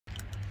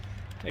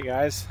Hey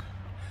guys,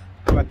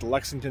 I'm at the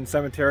Lexington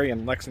Cemetery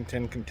in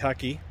Lexington,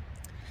 Kentucky,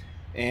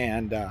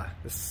 and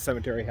this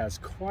cemetery has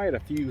quite a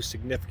few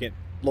significant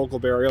local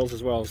burials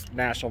as well as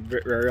national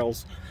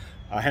burials.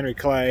 Henry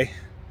Clay,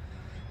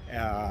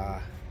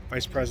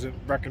 Vice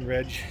President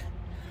Breckinridge,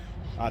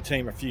 to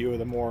name a few of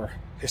the more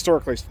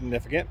historically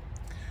significant.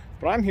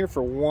 But I'm here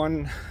for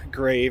one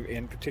grave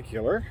in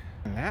particular,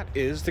 and that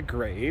is the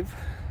grave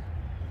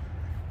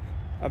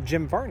of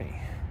Jim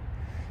Varney.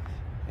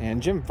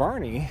 And Jim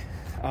Varney,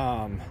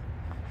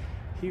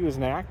 he was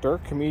an actor,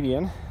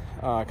 comedian,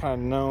 kind of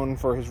known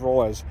for his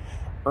role as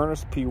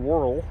Ernest P.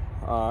 Worrell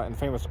in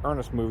famous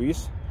Ernest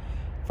movies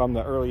from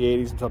the early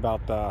 80s until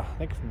about, I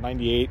think,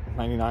 98,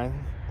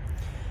 99.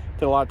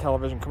 Did a lot of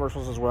television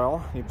commercials as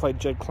well. He played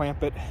Jed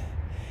Clampett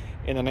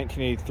in the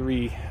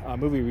 1983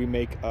 movie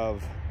remake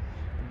of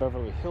the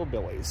Beverly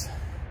Hillbillies.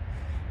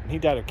 And he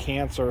died of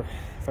cancer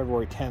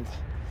February 10th,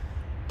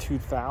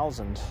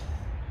 2000. He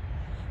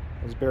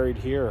was buried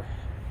here.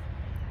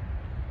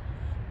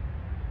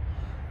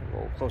 A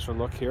little closer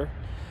look here.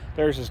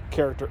 There's his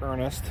character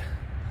Ernest.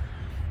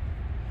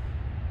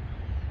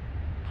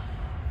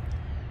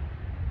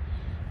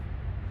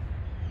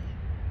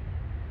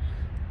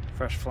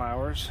 Fresh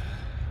flowers.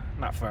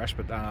 Not fresh,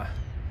 but not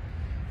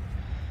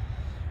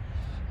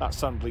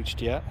sun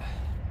bleached yet.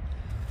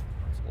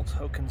 There's little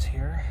tokens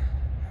here.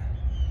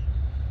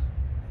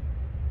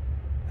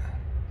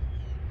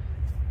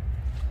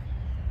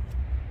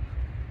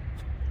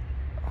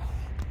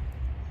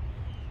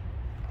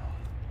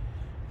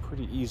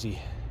 Pretty easy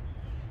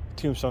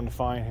tombstone to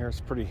find here. It's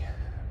pretty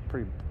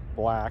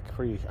black,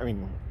 I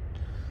mean,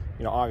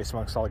 you know, obvious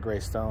amongst all the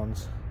gray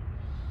stones.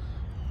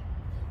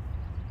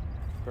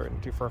 Buried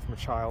not too far from a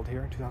child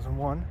here in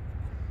 2001.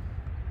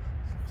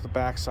 The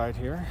back side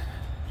here.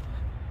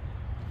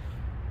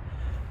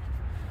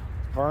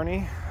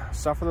 Varney,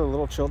 suffer the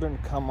little children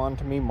to come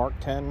unto me, Mark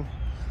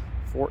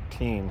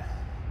 10:14.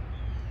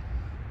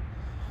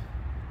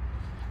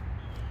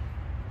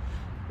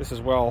 This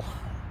is well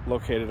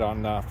located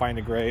on Find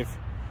a Grave.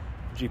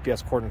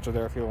 GPS coordinates are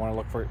there if you want to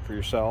look for it for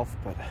yourself,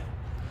 but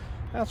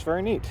that's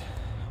very neat.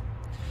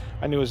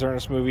 I knew his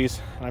Ernest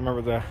movies, and I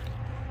remember the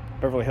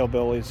Beverly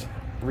Hillbillies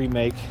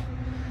remake.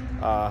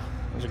 It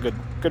was a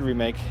good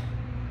remake.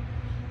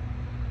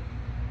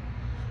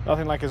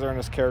 Nothing like his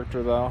Ernest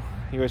character though.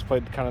 He always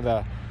played kind of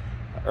the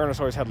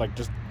Ernest always had like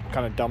just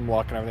kind of dumb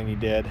luck and everything he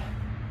did.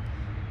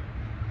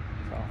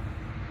 So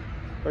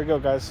there you go,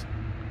 guys.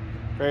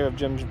 Grave of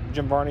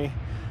Jim Varney,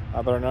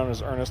 better known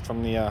as Ernest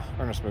from the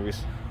Ernest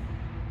movies.